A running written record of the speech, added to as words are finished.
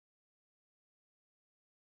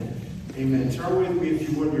Amen. Turn with me, if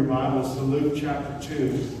you would, your Bibles to Luke chapter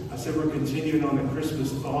 2. I said we're continuing on the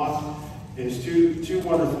Christmas thought. It's too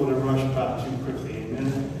wonderful to rush by too quickly.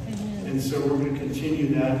 Amen. Amen. And so we're going to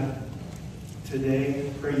continue that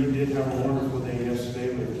today. Pray you did have a wonderful day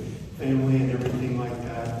yesterday with family and everything like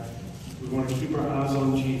that. We want to keep our eyes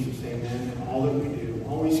on Jesus. Amen. And all that we do.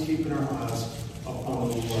 Always keeping our eyes upon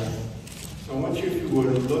the Lord. So I want you, if you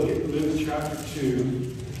would, look at Luke chapter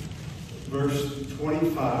 2. Verse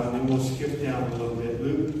 25, and then we'll skip down a little bit.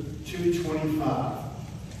 Luke 2:25.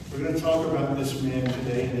 We're going to talk about this man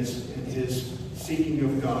today and his seeking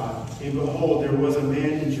of God. And behold, there was a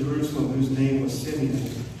man in Jerusalem whose name was Simeon.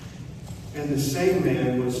 And the same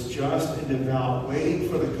man was just and devout, waiting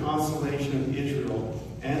for the consolation of Israel.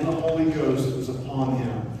 And the Holy Ghost was upon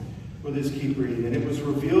him. We'll just keep reading. And it was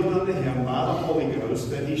revealed unto him by the Holy Ghost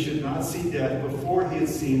that he should not see death before he had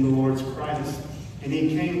seen the Lord's Christ. And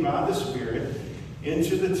he came by the Spirit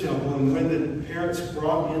into the temple, and when the parents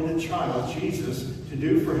brought in the child, Jesus, to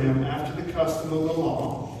do for him after the custom of the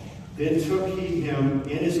law, then took he him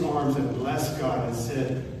in his arms and blessed God and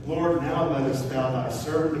said, Lord, now lettest thou thy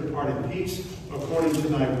servant depart in peace according to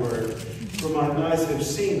thy word. For mine eyes have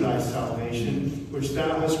seen thy salvation, which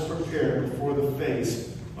thou hast prepared before the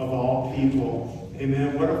face of all people.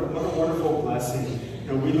 Amen. What a wonderful blessing.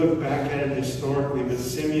 You know, we look back at it historically, but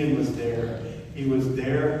Simeon was there. He was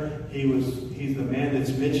there. He's the man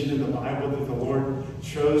that's mentioned in the Bible that the Lord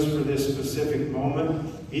chose for this specific moment.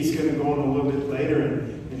 He's going to go on a little bit later,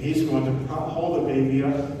 and he's going to hold the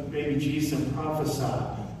baby Jesus, and prophesy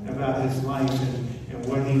about his life and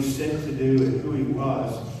what he's sent to do and who he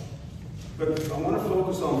was. But I want to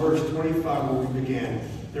focus on verse 25 where we began.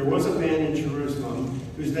 There was a man in Jerusalem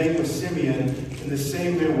whose name was Simeon, and the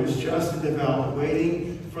same man was just and devout,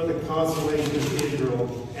 waiting for the consolation of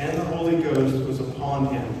Israel, and the Holy Ghost was upon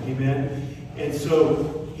him. Amen. And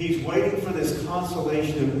so he's waiting for this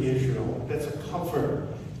consolation of Israel. That's a comfort.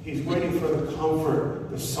 He's waiting for the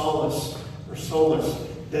comfort, the solace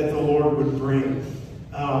that the Lord would bring.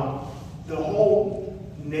 The whole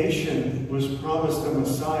nation was promised a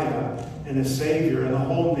Messiah and a Savior, and the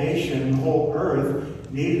whole nation, the whole earth,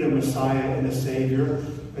 needed a Messiah and a Savior,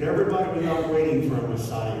 but everybody was not waiting for a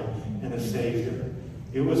Messiah and a Savior.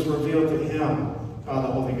 It was revealed to him by the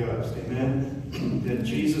Holy Ghost, amen, that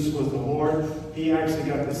Jesus was the Lord. He actually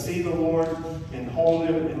got to see the Lord and hold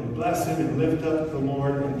him and bless him and lift up the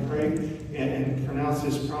Lord and pray and pronounce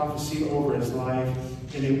his prophecy over his life,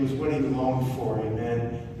 and it was what he longed for,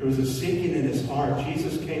 amen. There was a seeking in his heart.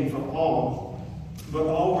 Jesus came for all, but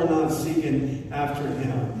all were not seeking after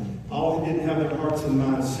him. All didn't have their hearts and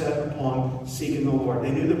minds set upon seeking the Lord.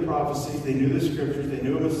 They knew the prophecies, they knew the scriptures, they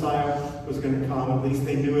knew a Messiah was going to come. At least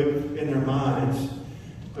they knew it in their minds.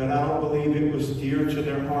 But I don't believe it was dear to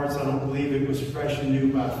their hearts. I don't believe it was fresh and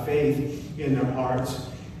new by faith in their hearts.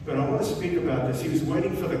 But I want to speak about this. He was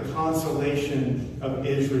waiting for the consolation of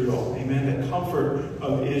Israel. Amen. The comfort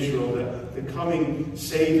of Israel, the coming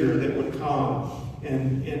Savior that would come.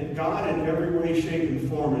 And God in every way, shape, and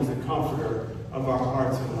form is the comforter of our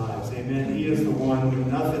hearts and lives. Amen. He is the one when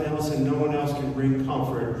nothing else and no one else can bring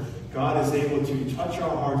comfort. God is able to touch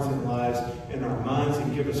our hearts and lives and our minds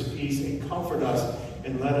and give us peace and comfort us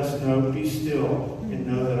and let us know, be still and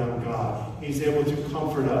know that I'm God. He's able to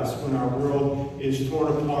comfort us when our world is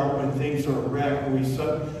torn apart, when things are wrecked, when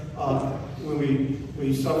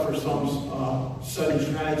we suffer some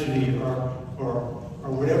sudden tragedy or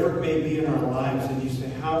whatever it may be in our lives, and you say,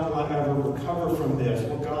 how will I ever recover from this?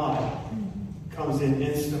 Well, God comes in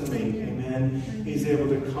instantly, amen. He's able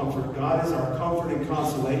to comfort. God is our comfort and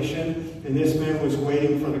consolation, and this man was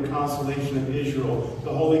waiting for the consolation of Israel.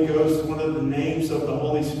 The Holy Ghost, one of the names of the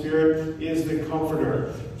Holy Spirit, is the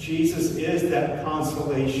Comforter. Jesus is that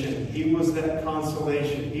consolation. He was that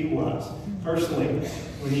consolation. He was, personally,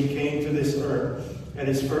 when he came to this earth, at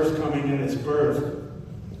his first coming and his birth.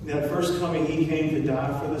 That first coming, he came to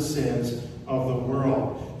die for the sins of the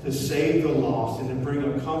world, to save the lost, and to bring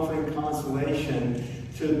a comfort and consolation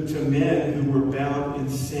to men who were bound in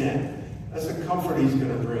sin. That's the comfort he's going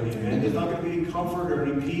to bring, amen. There's not going to be any comfort or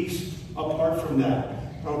any peace apart from that.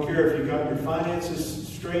 I don't care if you've got your finances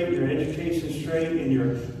straight, your education straight, and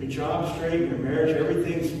your job straight, your marriage,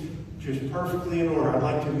 everything's just perfectly in order. I'd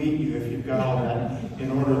like to meet you if you've got all that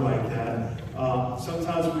in order like that.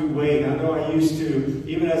 Sometimes we wait. I know I used to,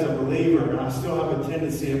 even as a believer, I still have a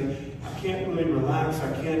tendency of, I can't really relax.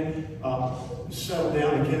 I can't settle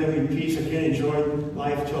down. I can't have any peace. I can't enjoy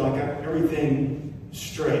life till I got everything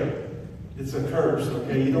straight. It's a curse,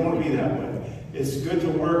 okay? You don't want to be that way. It's good to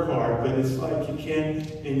work hard, but it's like you can't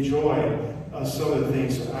enjoy some of the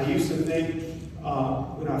things. I used to think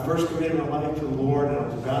when I first committed my life to the Lord and I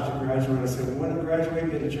was about to graduate, I said, when I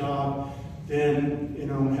graduate, get a job, then, I'm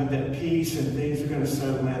going to have that peace and things are going to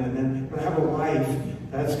settle in. And then when I have a wife,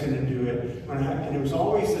 that's going to do it. And it was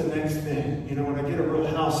always the next thing. When I get a real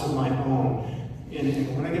house of my own,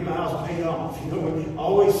 and when I get my house paid off,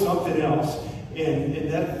 always something else. And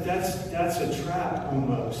that's a trap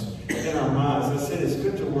almost in our minds. I said it's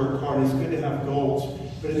good to work hard, it's good to have goals.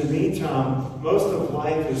 But in the meantime, most of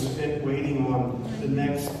life is spent waiting on the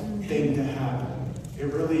next thing to happen. It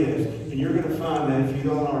really is. And you're going to find that if you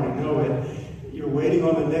don't already know it, you're waiting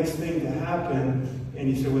on the next thing to happen. And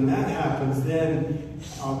you say, when that happens, then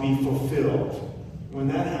I'll be fulfilled. When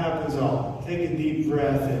that happens, I'll take a deep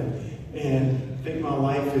breath and think my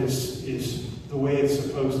life is the way it's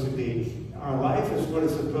supposed to be. Our life is what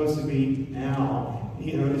it's supposed to be now,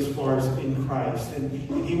 as far as in Christ.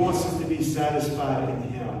 And He wants us to be satisfied in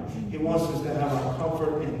Him. He wants us to have our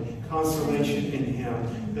comfort and consolation in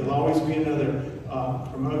Him. There'll always be another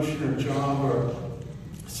promotion or job or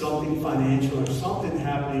something financial or something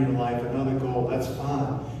happening in your life, another goal. That's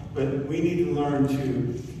fine. But we need to learn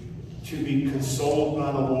to be consoled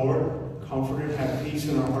by the Lord, comforted, have peace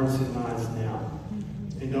in our hearts and minds now.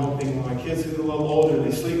 And don't think, well, my kids get a little older,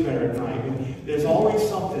 they sleep better at night. And there's always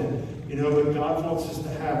something, but God wants us to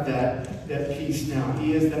have that peace now.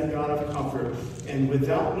 He is that God of comfort. And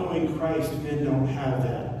without knowing Christ, men don't have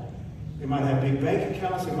that. They might have big bank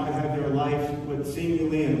accounts, they might have their life with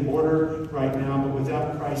seemingly in order right now, but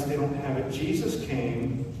without Christ, they don't have it. Jesus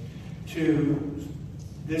came to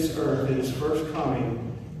this earth at His first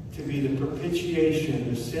coming to be the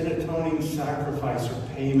propitiation, the sin-atoning sacrifice or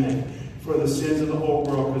payment for the sins of the whole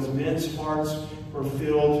world, because men's hearts were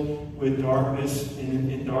filled with darkness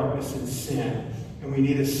and darkness and sin. And we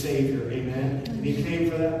need a Savior, amen? And He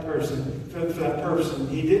came for that person. For that person.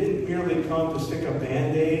 He didn't merely come to stick a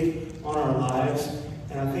Band-Aid on our lives.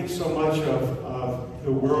 And I think so much of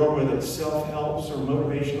the world, whether it's self-helps or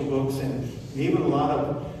motivational books, and even a lot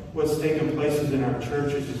of what's taking places in our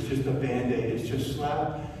churches is just a Band-Aid. It's just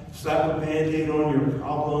slap a Band-Aid on your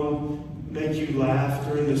problem, make you laugh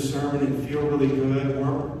during the sermon and feel really good,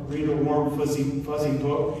 read a warm, fuzzy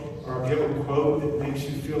book, or give a quote that makes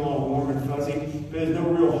you feel all warm and fuzzy. But there's no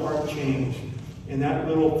real heart change. And that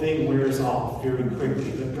little thing wears off very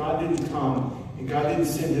quickly. But God didn't come, and God didn't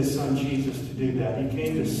send His Son Jesus to do that. He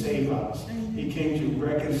came to save us. He came to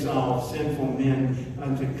reconcile sinful men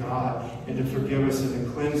unto God and to forgive us and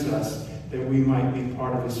to cleanse us, that we might be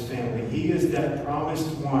part of His family. He is that promised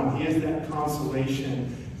one. He is that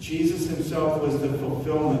consolation. Jesus Himself was the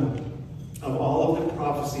fulfillment of all of the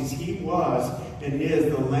prophecies. He was and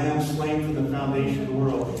is the Lamb slain from the foundation of the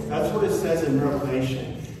world. That's what it says in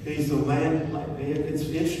Revelation. That He's the Lamb. It's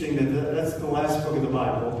interesting that that's the last book of the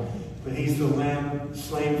Bible. But He's the Lamb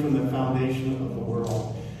slain from the foundation of the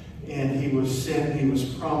world. And He was sent. He was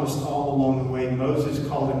promised all along the way. Moses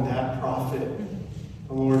called Him that prophet.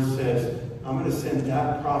 The Lord says, I'm going to send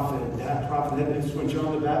that prophet and that prophet. That's when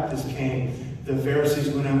John the Baptist came. The Pharisees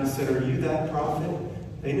went out and said, are you that prophet?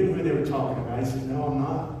 They knew who they were talking about. He said, no, I'm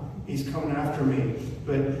not. He's coming after me.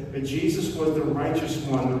 But Jesus was the righteous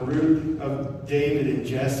one, the root of David and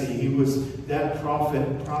Jesse. He was that prophet,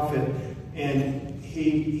 and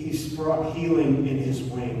he brought healing in His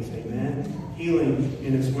wings. Amen? Healing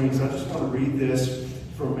in His wings. I just want to read this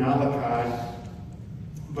from Malachi.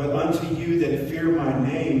 But unto you that fear my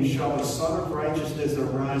name shall the Son of Righteousness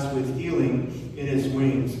arise with healing in His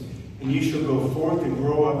wings. And you shall go forth and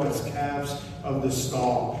grow up as calves of the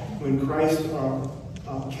stall. When Christ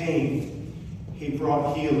came, He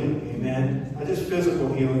brought healing. Amen? Not just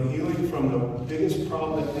physical healing. Healing from the biggest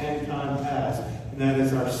problem that mankind has. And that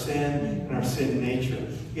is our sin and our sin nature.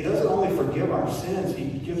 He doesn't only forgive our sins. He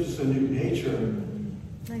gives us a new nature.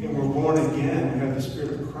 And we're born again. We have the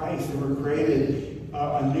Spirit of Christ. And we're created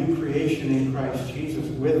a new creation in Christ Jesus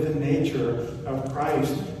with the nature of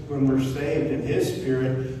Christ when we're saved. And His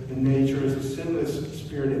Spirit in nature is a sinless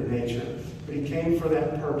spirit in nature. But He came for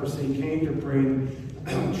that purpose. He came to bring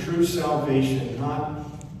true salvation, not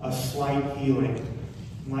a slight healing.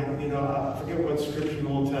 Like, I forget what scripture in the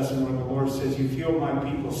Old Testament where the Lord says, you've healed my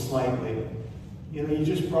people slightly. You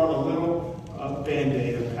just brought a little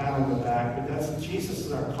Band-Aid, a pat on the back, but that's Jesus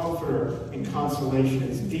is our comforter and consolation.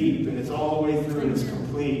 It's deep and it's all the way through and it's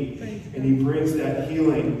complete. And He brings that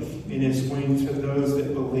healing in His wing to those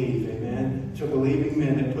that believe. Amen? To believing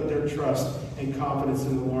men that put their trust and confidence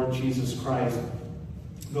in the Lord Jesus Christ.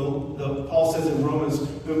 Paul says in Romans,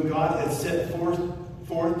 whom God had set forth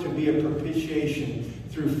to be a propitiation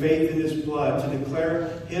through faith in His blood, to declare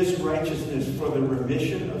His righteousness for the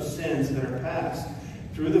remission of sins that are past,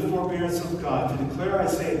 through the forbearance of God, to declare, I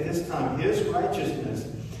say at this time, his righteousness,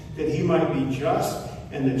 that he might be just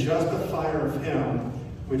and the justifier of him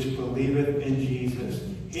which believeth in Jesus.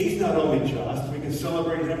 He's not only just, we can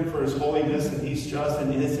celebrate him for his holiness, and he's just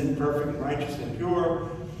and innocent, perfect, righteous, and pure,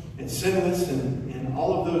 and sinless, and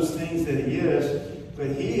all of those things that he is, but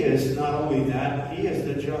he is not only that, he is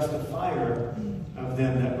the justifier of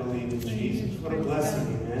them that believe in Jesus. What a blessing,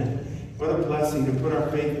 amen. What a blessing to put our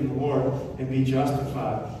faith in the Lord and be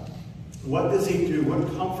justified. What does he do?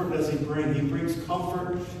 What comfort does he bring? He brings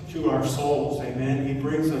comfort to our souls, amen. He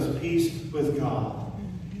brings us peace with God.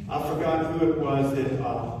 I forgot who it was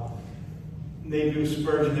that maybe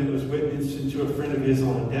Spurgeon that was witnessing to a friend of his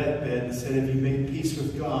on a deathbed and said, have you made peace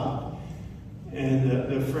with God? And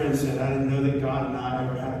the friend said, I didn't know that God and I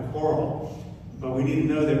ever had a quarrel. But we need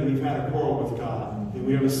to know that we've had a quarrel with God. That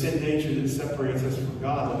we have a sin nature that separates us from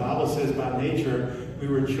God. The Bible says by nature we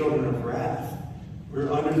were children of wrath. We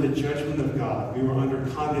were under the judgment of God. We were under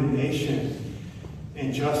condemnation.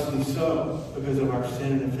 And justly so, because of our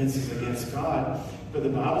sin and offenses against God. But the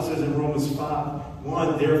Bible says in Romans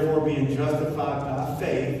 5:1, therefore being justified by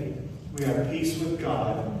faith, we have peace with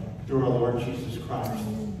God through our Lord Jesus Christ.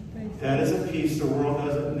 That is a peace the world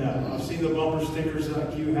doesn't know. I've seen the bumper stickers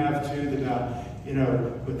like you have too, about,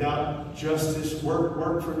 without justice,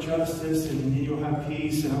 work for justice, and you'll have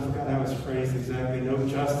peace. And I forgot how it's phrased exactly. No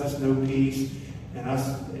justice, no peace.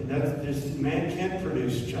 Man can't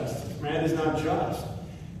produce justice. Man is not just.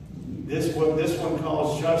 This one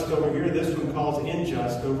calls just over here. This one calls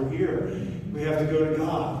unjust over here. We have to go to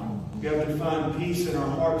God. We have to find peace in our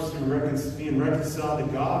hearts through being reconciled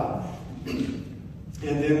to God.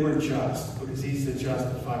 And then we're just, because he's the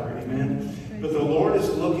justifier. Amen? But the Lord is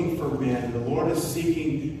looking for men. The Lord is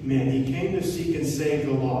seeking men. He came to seek and save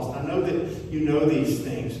the lost. I know that you know these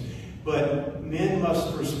things, but men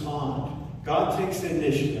must respond. God takes the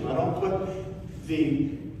initiative. I don't put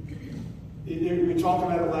we talked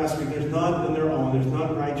about it last week. There's none on their own. There's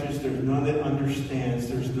none righteous. There's none that understands.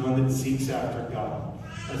 There's none that seeks after God.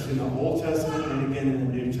 That's in the Old Testament and again in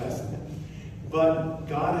the New Testament. But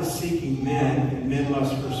God is seeking men, and men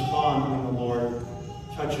must respond when the Lord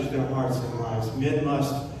touches their hearts and lives. Men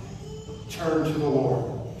must turn to the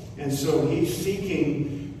Lord. And so he's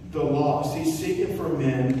seeking the lost. He's seeking for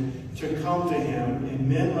men to come to him, and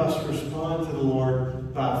men must respond to the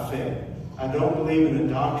Lord by faith. I don't believe in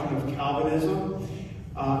the doctrine of Calvinism.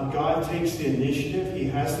 God takes the initiative. He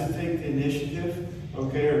has to take the initiative.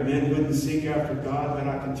 Okay, or men wouldn't seek after God, but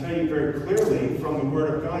I can tell you very clearly from the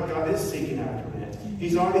Word of God, God is seeking after men.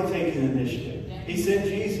 He's already taken initiative. He sent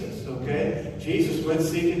Jesus, okay? Jesus went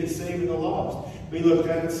seeking and saving the lost. We looked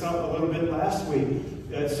at it a little bit last week.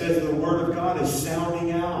 It says the Word of God is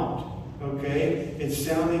sounding out, okay? It's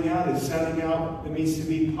sounding out. It's sounding out. It needs to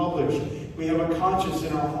be published. We have a conscience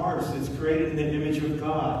in our hearts that's created in the image of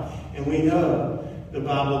God. And we know the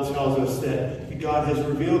Bible tells us that God has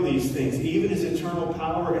revealed these things. Even his eternal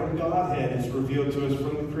power and Godhead is revealed to us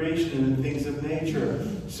from the creation and the things of nature.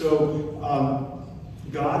 So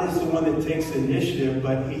God is the one that takes the initiative,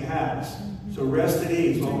 but he has. So rest at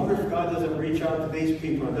ease. Well, I wonder if God doesn't reach out to these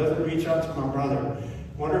people, or doesn't reach out to my brother.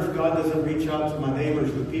 I wonder if God doesn't reach out to my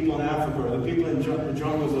neighbors, the people in Africa, or the people in the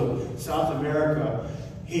jungles of South America.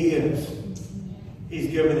 He is. He's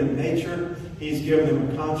given them nature. He's given them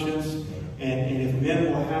a conscience. And if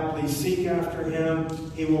men will happily seek after him,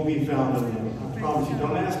 he will be found in them. I promise you.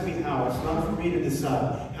 Don't ask me how. It's not for me to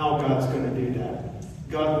decide how God's going to do that.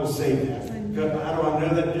 God will save that. How do I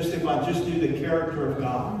know that? Just if I just knew the character of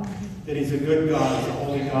God. That he's a good God. He's a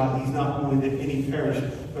holy God. He's not willing that any perish,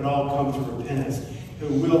 but all come to repentance. Who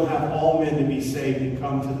will have all men to be saved and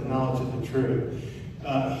come to the knowledge of the truth.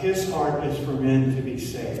 His heart is for men to be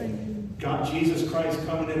saved. God, Jesus Christ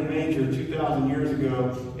coming in a manger 2,000 years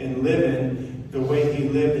ago and living the way he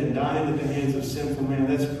lived and dying at the hands of sinful man,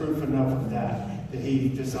 that's proof enough of that he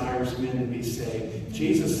desires men to be saved.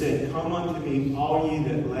 Jesus said, come unto me, all ye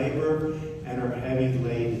that labor and are heavy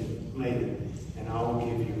laden, and I will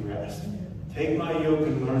give you rest. Take my yoke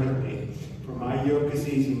and learn of me, for my yoke is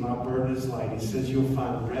easy, my burden is light. He says you'll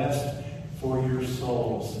find rest for your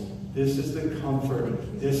souls. This is the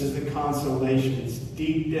comfort. This is the consolation. It's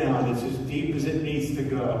deep down. It's as deep as it needs to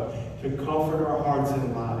go to comfort our hearts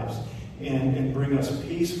and lives and bring us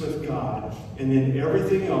peace with God. And then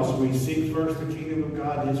everything else, we seek first the kingdom of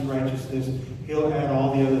God and his righteousness. He'll add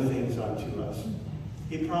all the other things unto us.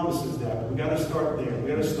 He promises that. We've got to start there. We've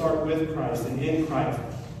got to start with Christ and in Christ.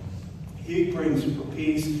 He brings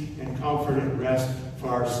peace and comfort and rest for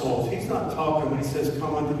our souls. He's not talking when he says,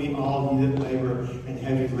 come unto me all ye that labor and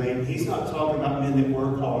heavy laden. He's not talking about men that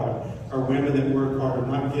work hard or women that work hard or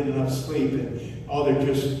not get enough sleep and oh, they're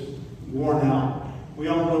just worn out. We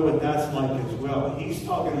all know what that's like as well. He's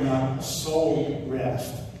talking about a soul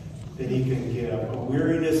rest that he can give, a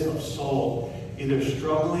weariness of soul, either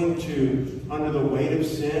struggling under the weight of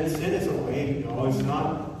sin. Sin is a weight, it's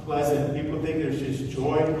not pleasant. People think there's just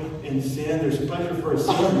joy in sin. There's pleasure for a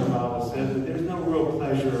sinner, the Bible says, but there's no real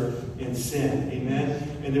pleasure in sin.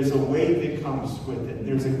 Amen? And there's a weight that comes with it.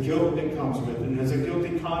 There's a guilt that comes with it. And there's a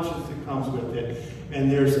guilty conscience that comes with it.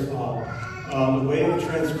 And there's the way of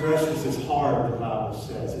transgressors is hard, the Bible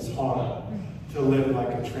says. It's hard to live like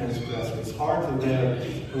a transgressor. It's hard to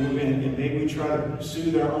live, and maybe we try to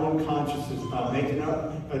soothe our own consciences by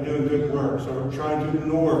doing good works, or trying to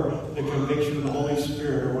ignore the conviction of the Holy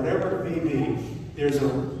Spirit, or whatever it may be.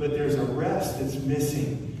 But there's a rest that's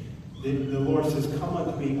missing. The Lord says, "Come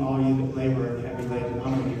unto me, all you that labor and heavy laden,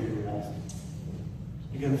 I'm going to give you rest."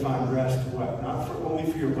 You're going to find rest what? Not only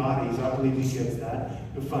for your bodies. I believe He gives that.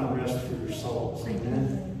 You'll find rest for your souls.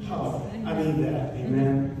 Amen. Oh, I need that.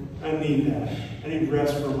 Amen. I need that. I need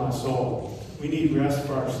rest for my soul. We need rest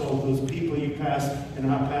for our souls. Those people you pass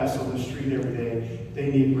and I pass on the street every day,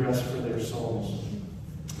 they need rest for their souls.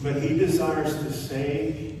 But He desires to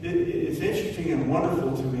save. It's interesting and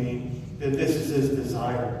wonderful to me that this is His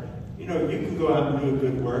desire. You can go out and do a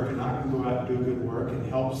good work, and I can go out and do a good work and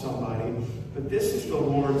help somebody. But this is the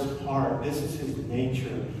Lord's heart. This is His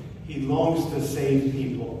nature. He longs to save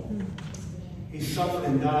people. He suffered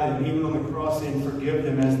and died, and even on the cross saying, "Forgive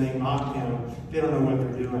them as they mocked Him." They don't know what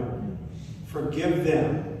they're doing. Forgive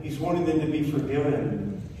them. He's wanting them to be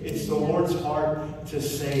forgiven. It's the Lord's heart to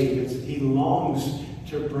save. He longs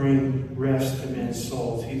to bring rest to men's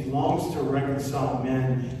souls. He longs to reconcile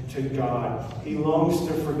men to God. He longs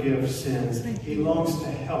to forgive sins. He longs to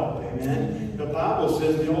help. Amen. The Bible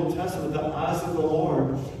says in the Old Testament, the eyes of the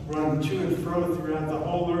Lord run to and fro throughout the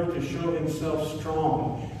whole earth to show Himself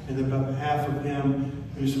strong in the behalf of him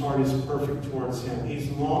whose heart is perfect towards Him. He's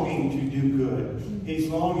longing to do good. He's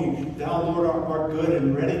longing, "Thou, Lord, art good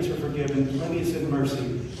and ready to forgive, and plenteous in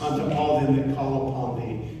mercy unto all them that call upon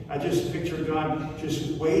Thee." I just picture God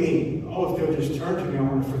just waiting. Oh, if they'll just turn to me, I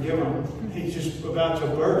want to forgive them. He's just about to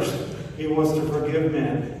burst. He wants to forgive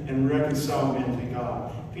men and reconcile men to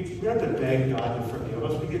God. We have to beg God to forgive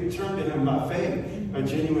us. We can turn to Him by faith, by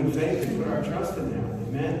genuine faith, and put our trust in Him.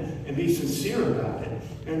 Amen? And be sincere about it.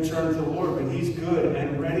 And turn to the Lord. But He's good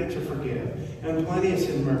and ready to forgive. And plenteous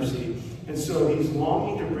in mercy. And so He's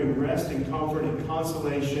longing to bring rest and comfort and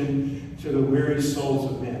consolation to the weary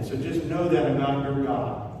souls of men. So just know that about your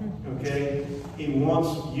God. Okay? He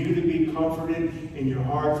wants you to be comforted in your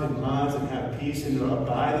hearts and minds and have peace and to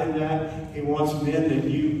abide in that. He wants men that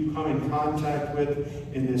you come in contact with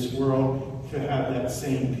in this world to have that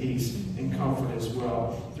same peace and comfort as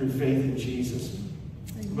well through faith in Jesus.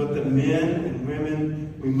 But the men and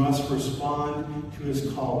women, we must respond to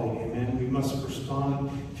His calling. Amen. We must respond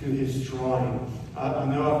to His drawing. I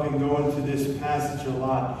know I've been going to this passage a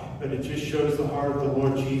lot, but it just shows the heart of the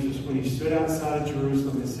Lord Jesus when He stood outside of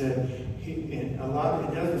Jerusalem and said,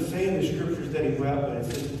 it doesn't say in the scriptures that He wept, but it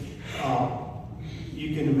says,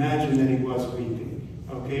 you can imagine that He was weeping.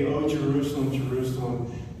 Okay, "O Jerusalem,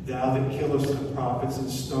 Jerusalem, thou that killest the prophets and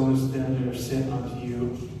stonest them that are sent unto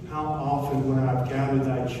you, how often would I have gathered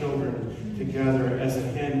thy children together as a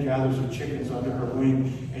hen gathers her chickens under her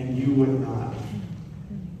wing, and you would not.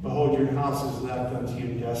 Behold, your house is left unto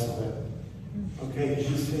you desolate." Okay,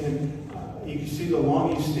 He's saying, you can see the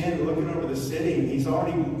long you stand looking over the city, and He's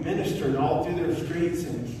already ministered all through their streets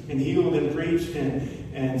and healed and preached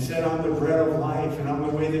and said, "I'm the bread of life, and I'm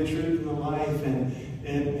the way, the truth, and the life,"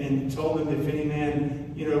 and told them if any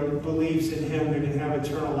man believes in Him, they can have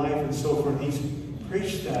eternal life and so forth. He's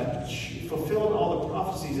preached that, fulfilled all the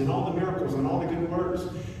prophecies and all the miracles and all the good works,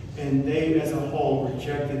 and they as a whole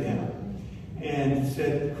rejected Him and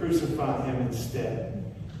said, "Crucify Him instead.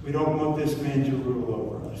 We don't want this man to rule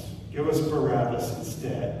over us. Give us Barabbas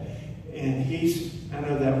instead." And I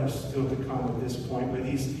know that was still to come at this point, but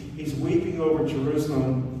he's weeping over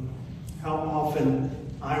Jerusalem. How often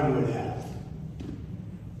I would have.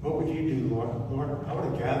 What would you do, Lord? Lord, I would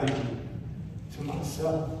have gathered you to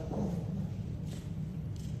myself.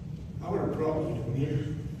 I would have brought you to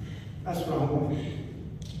me. That's what I wanted.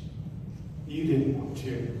 You didn't want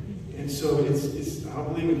to. And so I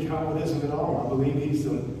don't believe in Calvinism at all. I believe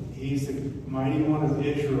He's the mighty one of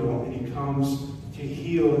Israel, and He comes to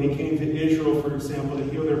heal. And He came to Israel, for example, to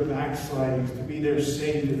heal their backslidings, to be their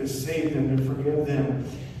Savior, to save them, to forgive them,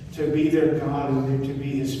 to be their God, and to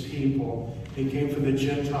be His people. He came for the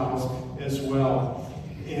Gentiles as well.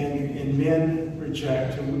 And men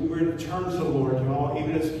reject. And we're to turn to the Lord, y'all.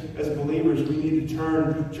 Even as believers, we need to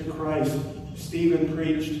turn to Christ. Stephen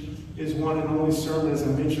preached his one and only sermon, as I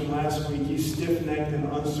mentioned last week, you stiff-necked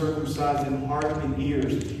and uncircumcised in heart and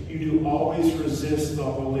ears, you do always resist the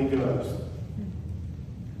Holy Ghost.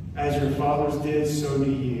 As your fathers did, so do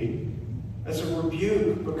ye. That's a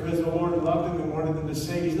rebuke, because the Lord loved them and wanted them to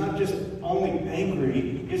save. He's not just only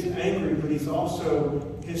angry. He's angry, but he's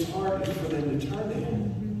also, his heart is for them to turn to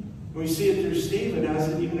him. We see it through Stephen,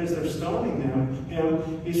 even as they're stoning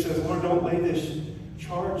him, he says, Lord, don't lay this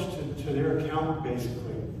charge to their account,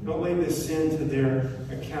 basically. Don't lay this sin to their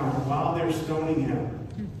account while they're stoning him,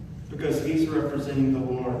 because he's representing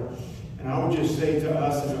the Lord. And I would just say to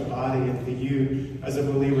us as a body and to you as a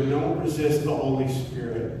believer, don't resist the Holy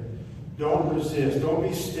Spirit. Don't resist. Don't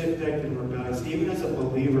be stiff-necked and rebellious. Even as a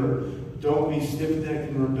believer, don't be stiff-necked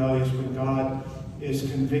and rebellious when God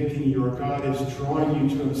is convicting you, or God is drawing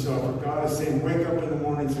you to himself, or God is saying, wake up in the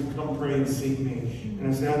mornings and come pray and seek me. And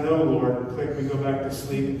I say, I know, Lord. And click, we go back to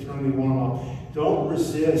sleep and turn the alarm off. Don't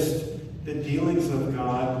resist the dealings of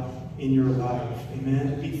God in your life.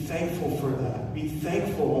 Amen? Be thankful for that. Be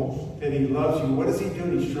thankful that he loves you. What is he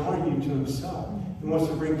doing? He's drawing you to himself. He wants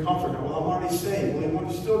to bring comfort. Well, I'm already saved. Well,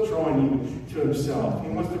 he's still drawing you to himself.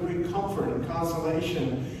 He wants to bring comfort and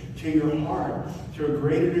consolation to your heart, to a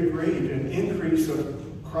greater degree, to an increase of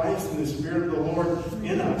Christ and the Spirit of the Lord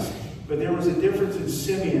in us. But there was a difference in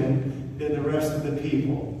Simeon than the rest of the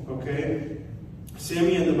people. Okay?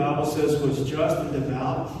 Simeon, the Bible says, was just and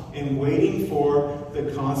devout and waiting for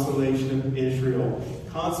the consolation of Israel.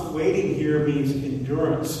 Waiting here means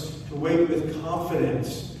endurance, to wait with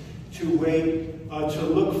confidence, to wait, to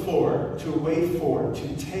look for, to wait for,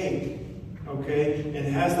 to take. Okay? And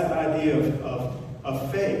it has that idea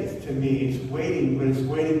of faith to me. It's waiting, but it's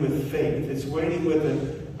waiting with faith. It's waiting with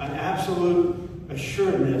an absolute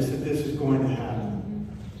assuredness that this is going to happen.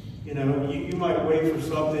 You know, you might wait for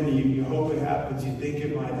something, you hope it happens, you think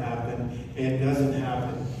it might happen, and it doesn't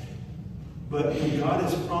happen. But when God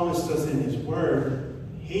has promised us in his word,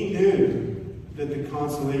 he knew that the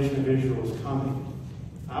consolation of Israel was coming.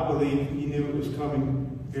 I believe he knew it was coming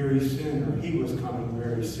very soon, or he was coming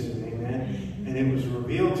very soon. Amen? And it was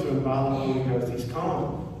revealed to him by the Holy Ghost. He's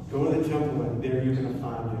coming. Go to the temple, and there you're going to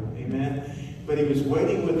find him. Amen? But he was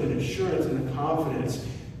waiting with an assurance and a confidence.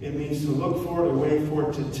 It means to look for, to wait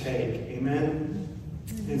for, to take. Amen?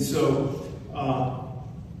 And so,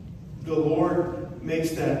 the Lord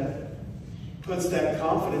puts that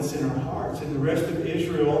confidence in our hearts. And the rest of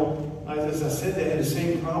Israel, as I said, they had the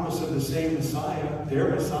same promise of the same Messiah, their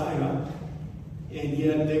Messiah, and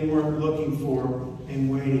yet they weren't looking for and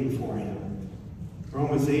waiting for him.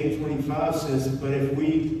 Romans 8:25 says, but if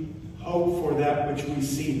we hope for that which we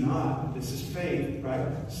see not, this is faith, right?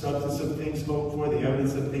 Substance of things hoped for, the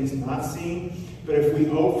evidence of things not seen. But if we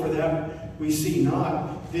hope for that we see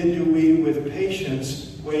not, then do we with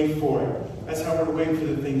patience wait for it. That's how we're to wait for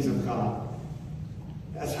the things of God.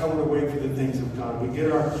 That's how we're to wait for the things of God. We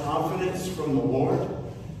get our confidence from the Lord,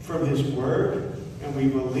 from his word, and we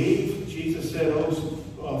believe. Jesus said,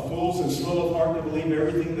 fools and slow of heart to believe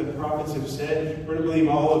everything the prophets have said. We're to believe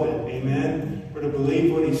all of it. Amen? We're to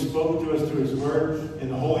believe what he spoke to us through his word,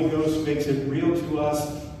 and the Holy Ghost makes it real to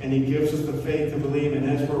us, and he gives us the faith to believe. And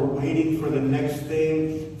as we're waiting for the next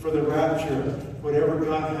thing, for the rapture, whatever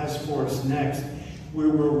God has for us next,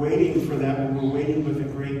 we're waiting for that, but we're waiting with a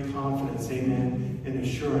great confidence, amen, and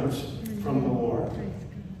assurance from the Lord.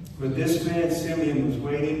 But this man, Simeon, was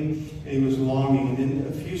waiting, and he was longing. And then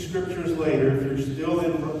a few scriptures later, if you're still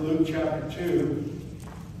in Luke chapter 2,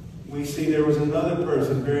 we see there was another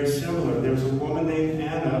person very similar. There was a woman named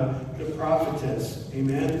Anna, the prophetess.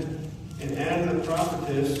 Amen? And Anna the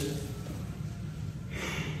prophetess,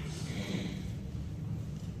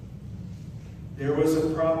 there was a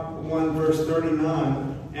 1 verse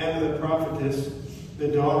 39, Anna the prophetess, the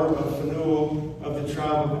daughter of Phanuel of the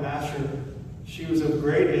tribe of Asher. She was of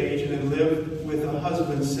great age and had lived with a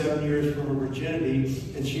husband 7 years from her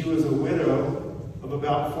virginity, and she was a widow of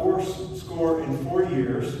about 84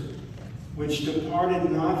 years, which departed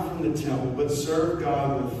not from the temple, but served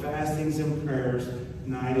God with fastings and prayers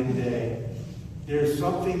night and day. There's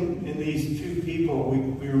something in these two people.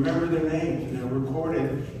 We remember their names, and they're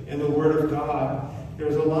recorded in the Word of God.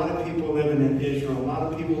 There's a lot of people living in Israel, a lot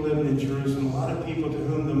of people living in Jerusalem, a lot of people to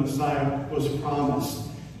whom the Messiah was promised.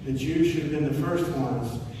 The Jews should have been the first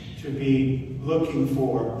ones to be looking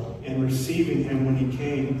for and receiving him when he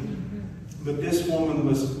came. But this woman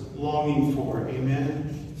was longing for,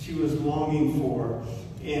 amen? She was longing for,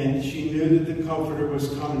 and she knew that the Comforter was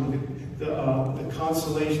coming. The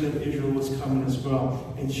consolation of Israel was coming as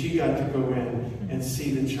well. And she got to go in and see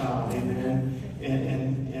the child, amen?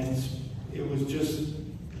 And it was just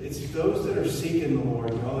It's those that are seeking the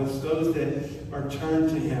Lord, y'all. It's those that are turned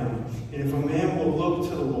to Him. And if a man will look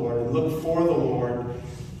to the Lord and look for the Lord,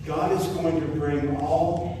 God is going to bring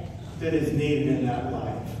all that is needed in that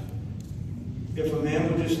life. If a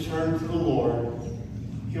man will just turn to the Lord,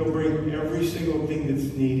 He'll bring every single thing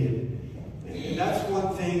that's needed. And that's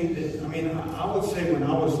one thing that, I would say when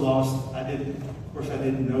I was lost, I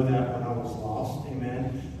didn't know that when I was lost.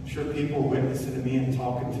 Amen. I'm sure people witnessing to me and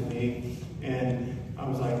talking to me. And I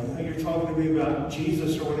was like, oh, you're talking to me about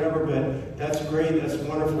Jesus or whatever, but that's great, that's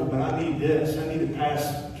wonderful, but I need this. I need to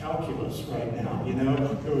pass calculus right now.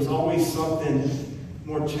 There was always something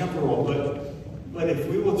more temporal. But if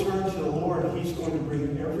we will turn to the Lord, He's going to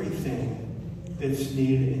bring everything that's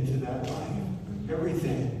needed into that life.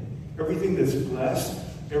 Everything. Everything that's blessed,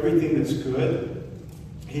 everything that's good.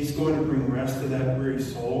 He's going to bring rest to that weary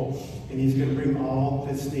soul, and He's going to bring all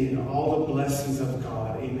that's needed, all the blessings of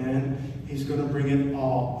God. Amen. He's going to bring it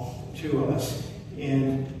all to us.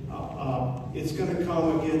 And it's going to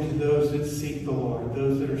come again to those that seek the Lord,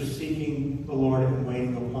 those that are seeking the Lord and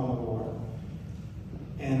waiting upon the Lord.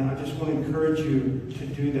 And I just want to encourage you to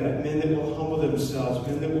do that. Men that will humble themselves,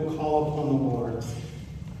 men that will call upon the Lord.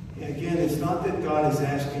 And again, it's not that God is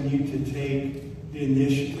asking you to take the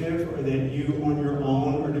initiative or that you on your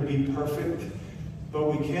own are to be perfect,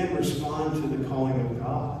 but we can respond to the calling of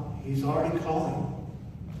God. He's already calling.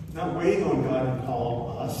 Not waiting on God to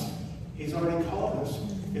call us. He's already called us.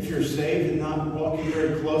 If you're saved and not walking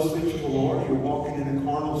very closely to the Lord, you're walking in a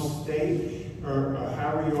carnal state, or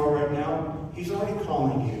however you are right now, He's already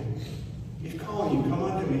calling you. He's calling you, come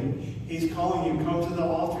unto me. He's calling you, come to the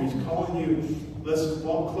altar. He's calling you, let's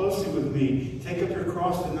walk closely with me. Take up your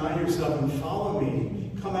cross, deny yourself, and follow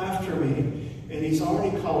me. Come after me. And He's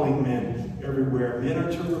already calling men everywhere. Men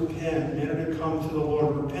are to repent. Men are to come to the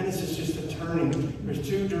Lord. Repentance is just a turning. There's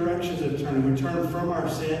two directions of turning. We turn from our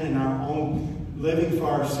sin and our own living for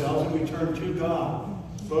ourselves, and we turn to God.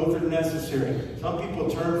 Both are necessary. Some people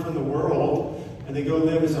turn from the world and they go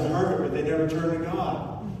live as a hermit, but they never turn to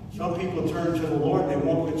God. Some people turn to the Lord and they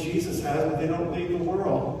want what Jesus has, but they don't leave the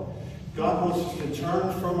world. God wants us to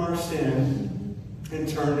turn from our sin and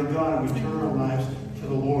turn to God, and we turn our lives to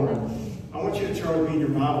the Lord. I want you to turn with me in your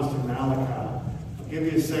Bibles to Malachi. I'll give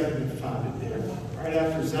you a second to find it there. Right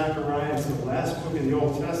after Zechariah, it's the last book in the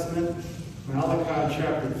Old Testament. Malachi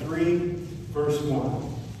chapter 3, verse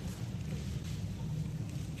 1.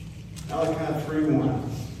 Malachi 3:1.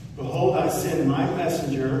 Behold, I send my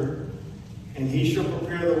messenger, and he shall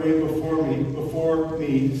prepare the way before me,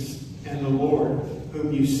 and the Lord,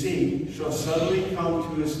 whom you seek, shall suddenly come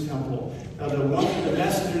to His temple. Now the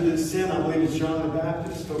messenger that sent, I believe, is John the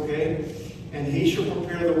Baptist, okay? And he shall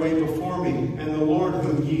prepare the way before me, and the Lord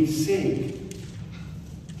whom ye seek.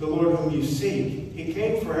 The Lord whom you seek. He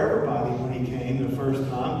came for everybody when He came the first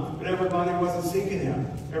time, but everybody wasn't seeking Him.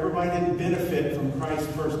 Everybody didn't benefit from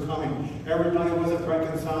Christ's first coming. Everybody wasn't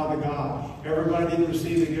reconciled to God. Everybody didn't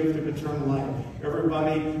receive the gift of eternal life.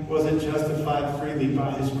 Everybody wasn't justified freely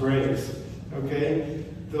by His grace. Okay?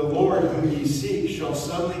 The Lord whom ye seek shall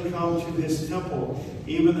suddenly come to His temple,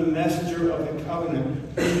 even the messenger of the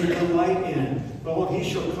covenant, whom you delight in. Behold, He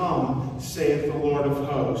shall come, saith the Lord of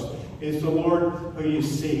hosts. It's the Lord who you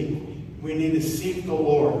seek. We need to seek the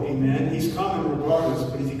Lord. Amen. He's coming regardless,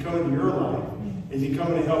 but is He coming to your life? Is He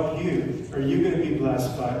coming to help you? Are you going to be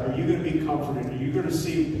blessed by it? Are you going to be comforted? Are you going to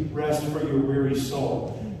see rest for your weary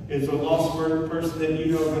soul? Is a lost person that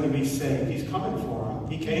you know going to be saved? He's coming for them.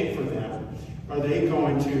 He came for them. Are they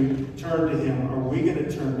going to turn to Him? Are we going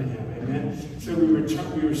to turn to Him? Amen. So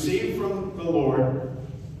we receive from the Lord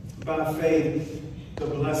by faith the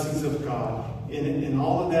blessings of God. And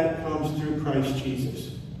all of that comes through Christ Jesus.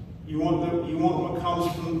 You want what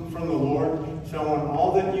comes from the Lord? So I want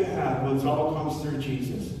all that you have. Well, it all comes through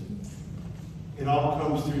Jesus. It all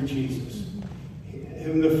comes through Jesus.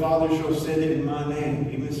 Whom the Father shall send in my name.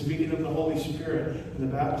 Even speaking of the Holy Spirit and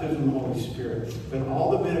the baptism of the Holy Spirit. But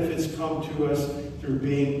all the benefits come to us through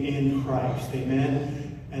being in Christ.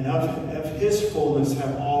 Amen. And of His fullness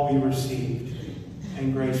have all we received.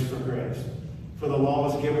 And grace for grace. For the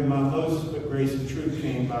law was given by Moses, but grace and truth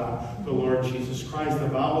came by the Lord Jesus Christ. The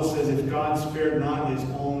Bible says, if God spared not His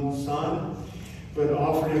own Son, but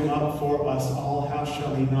offered Him up for us all, how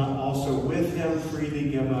shall He not also with Him freely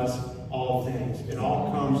give us all things? It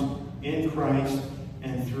all comes in Christ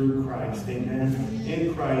and through Christ. Amen.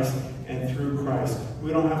 In Christ and through Christ. We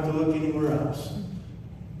don't have to look anywhere else.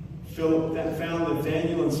 Philip that found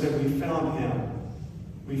Nathanael and said, we found Him.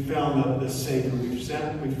 We found the Savior. We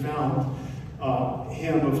found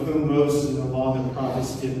Him of whom Moses and the law and the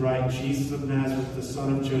prophets did write, Jesus of Nazareth, the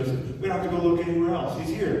son of Joseph. We don't have to go look anywhere else.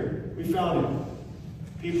 He's here. We found Him.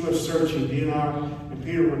 People are searching. DNR and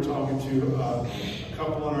Peter were talking to a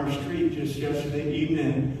couple on our street just yesterday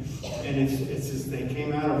evening, and it's as they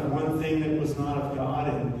came out of one thing that was not of God,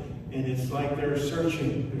 and it's like they're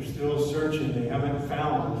searching. They're still searching. They haven't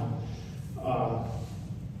found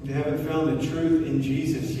the truth in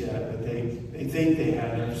Jesus yet, but they think they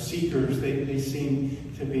have. They're seekers. They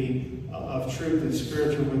seem to be of truth and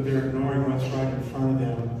spiritual, but they're ignoring what's right in front of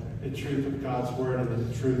them, the truth of God's word and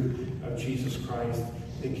the truth of Jesus Christ.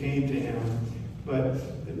 They came to him. But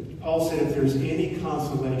Paul said if there's any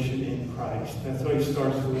consolation in Christ, that's why he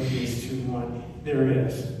starts Philippians 2:1. There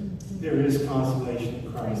is. There is consolation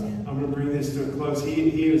in Christ. I'm going to bring this to a close.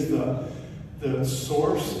 He is the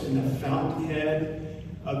source and the fountainhead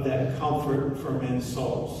of that comfort for men's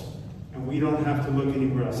souls. And we don't have to look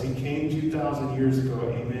anywhere else. He came 2,000 years ago.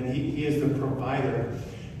 Amen. He is the provider.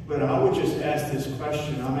 But I would just ask this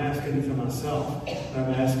question. I'm asking it to myself. And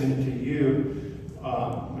I'm asking it to you,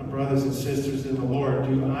 my brothers and sisters in the Lord.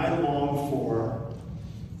 Do I long for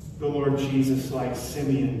the Lord Jesus like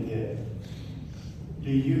Simeon did?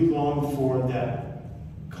 Do you long for that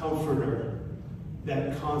comforter,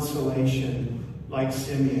 that consolation like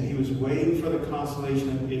Simeon? He was waiting for the consolation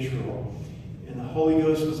of Israel. And the Holy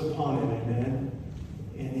Ghost was upon him, amen?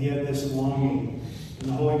 And he had this longing. And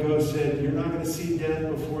the Holy Ghost said, you're not going to see death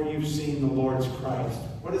before you've seen the Lord's Christ.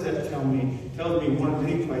 What does that tell me? It tells me one of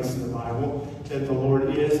many places in the Bible that the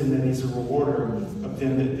Lord is and that he's a rewarder of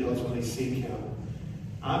them that diligently seek him.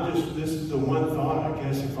 This is the one thought, I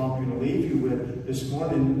guess, if I'm going to leave you with this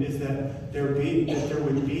morning, is that there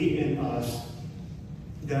would be in us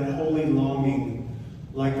that holy longing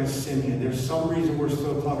like a Simeon. There's some reason we're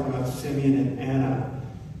still talking about Simeon and Anna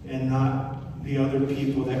and not the other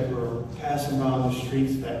people that were passing by on the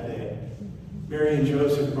streets that day. Mary and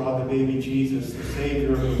Joseph brought the baby Jesus, the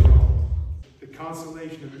Savior of the world, the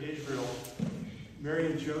consolation of Israel.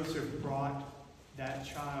 Mary and Joseph brought that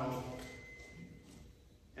child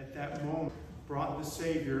at that moment, brought the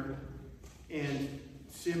Savior, and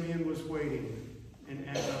Simeon was waiting, and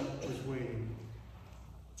Anna was waiting.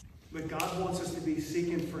 But God wants us to be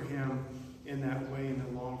seeking for him in that way and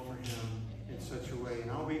to long for him in such a way. And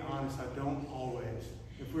I'll be honest, I don't always.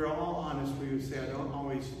 If we're all honest, we would say I don't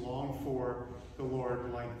always long for the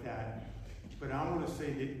Lord like that. But I want to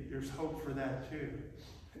say that there's hope for that too.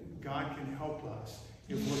 God can help us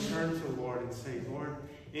if we'll turn to the Lord and say, Lord,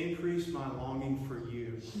 increase my longing for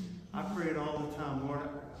you. I pray it all the time. Lord,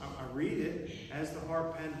 I read it. As the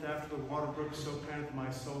heart panteth after the water brook, so panteth my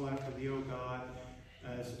soul after thee, O God.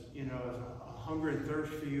 As a hunger and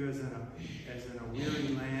thirst for you, as in a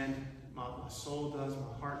weary land, my soul does,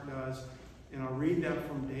 my heart does. And I'll read that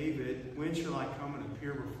from David. When shall I come and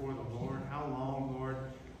appear before the Lord? How long, Lord?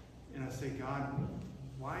 And I say, God,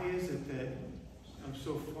 why is it that I'm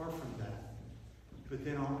so far from that? But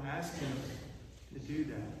then I'll ask him to do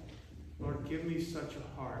that. Lord, give me such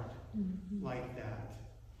a heart like that.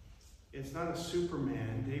 It's not a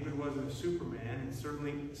Superman. David wasn't a Superman, and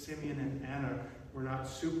certainly Simeon and Anna were not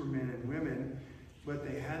supermen and women, but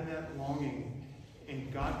they had that longing,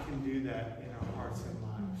 and God can do that in our hearts and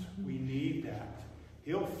lives. We need that.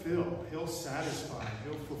 He'll fill, he'll satisfy,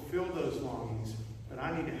 he'll fulfill those longings, but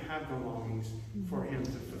I need to have the longings for him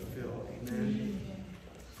to fulfill. Amen?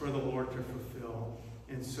 For the Lord to fulfill.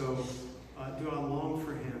 And so, do I long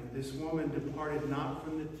for him? This woman departed not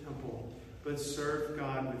from the temple, but served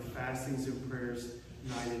God with fastings and prayers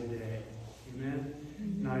night and day. Amen?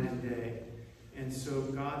 Night and day. And so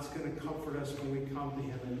God's going to comfort us when we come to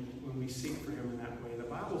him and when we seek for him in that way. The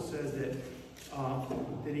Bible says that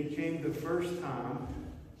he came the first time.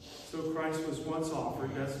 So Christ was once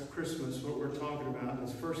offered. That's Christmas, what we're talking about,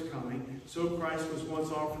 his first coming. So Christ was once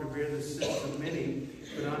offered to bear the sins of many.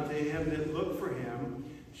 But unto him that look for him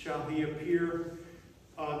shall he appear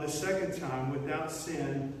the second time without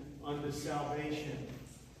sin unto salvation.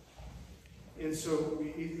 And so,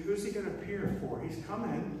 who's he going to appear for? He's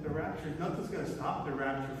coming. The rapture, nothing's going to stop the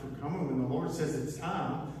rapture from coming. When the Lord says it's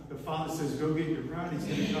time, the Father says, go get your bride. He's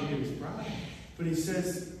going to come get his bride. But he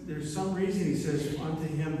says, there's some reason he says, unto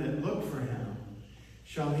him that look for him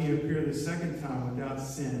shall he appear the second time without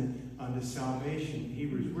sin unto salvation.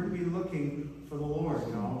 Hebrews. We're to be looking for the Lord,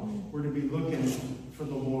 y'all. We're to be looking for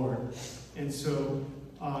the Lord. And so,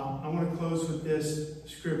 I want to close with this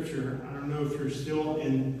scripture. I don't know if you're still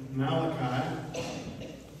in Malachi,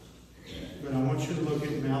 but I want you to look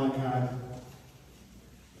at Malachi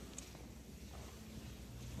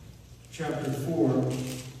chapter 4,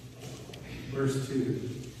 verse 2.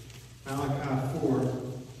 Malachi 4,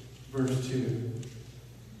 verse 2.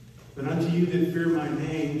 But unto you that fear my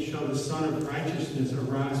name shall the Son of Righteousness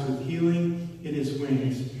arise with healing in his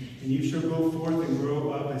wings. And you shall go forth and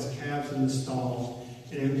grow up as calves in the stalls.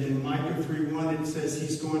 And in Micah 3:1 it says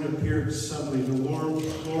he's going to appear suddenly. The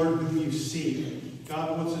Lord whom you seek.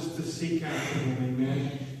 God wants us to seek after him,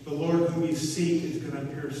 amen. The Lord whom you seek is going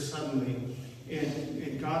to appear suddenly.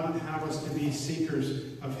 And God would have us to be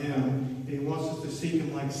seekers of him. And he wants us to seek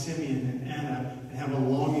him like Simeon and Anna and have a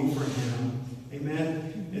longing for him.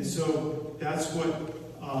 Amen. And so that's what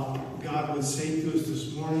God would say to us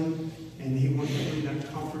this morning. And he wants to bring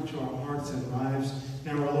that comfort to our hearts and lives.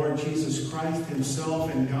 Now our Lord Jesus Christ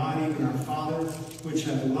himself and God, even our Father, which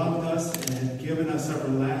hath loved us and hath given us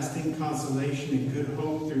everlasting consolation and good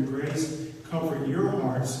hope through grace, comfort your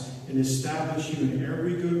hearts and establish you in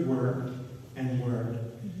every good work and word.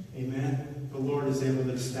 Amen. The Lord is able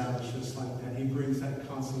to establish us like that. He brings that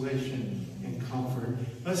consolation and comfort.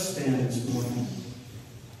 Let's stand this morning.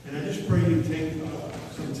 And I just pray you take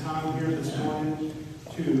some time here this morning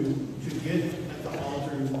to get at the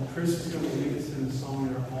altar. Chris is going to lead us in a song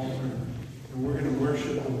at our altar, and we're going to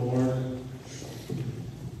worship the Lord.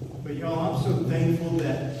 But y'all, I'm so thankful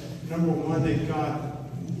that, number one, that God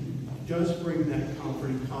does bring that comfort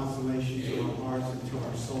and consolation to our hearts and to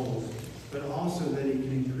our souls, but also that he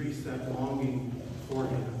can increase that longing for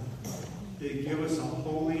him. That he give us a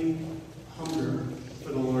holy hunger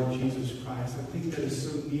for the Lord Jesus Christ. I think that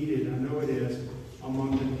is so needed. I know it is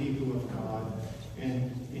among the people of God.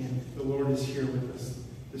 And the Lord is here with us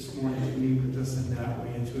this morning to meet with us in that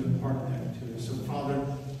way and to impart that to us. So, Father,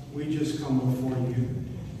 we just come before you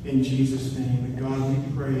in Jesus' name. And God,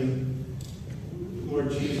 we pray,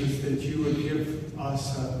 Lord Jesus, that you would give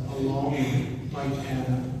us a longing like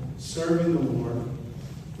Anna, serving the Lord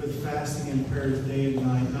with fasting and prayers day and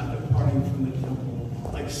night, not departing from the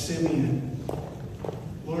temple, like Simeon.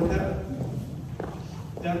 Lord,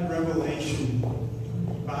 that revelation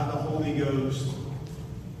by the Holy Ghost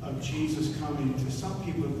of Jesus coming, to some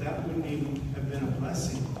people that wouldn't even have been a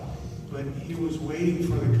blessing, but he was waiting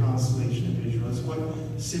for the consolation of Israel. It's what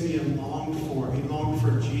Simeon longed for. He longed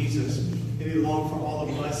for Jesus, and he longed for all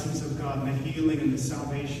the blessings of God, and the healing and the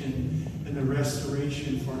salvation and the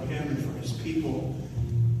restoration for him and for his people.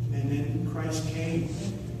 And then Christ came,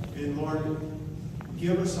 and Lord,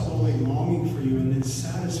 give us a holy longing for you, and then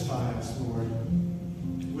satisfy us, Lord,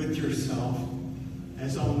 with yourself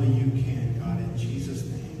as only you can, God, in Jesus'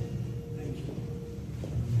 name.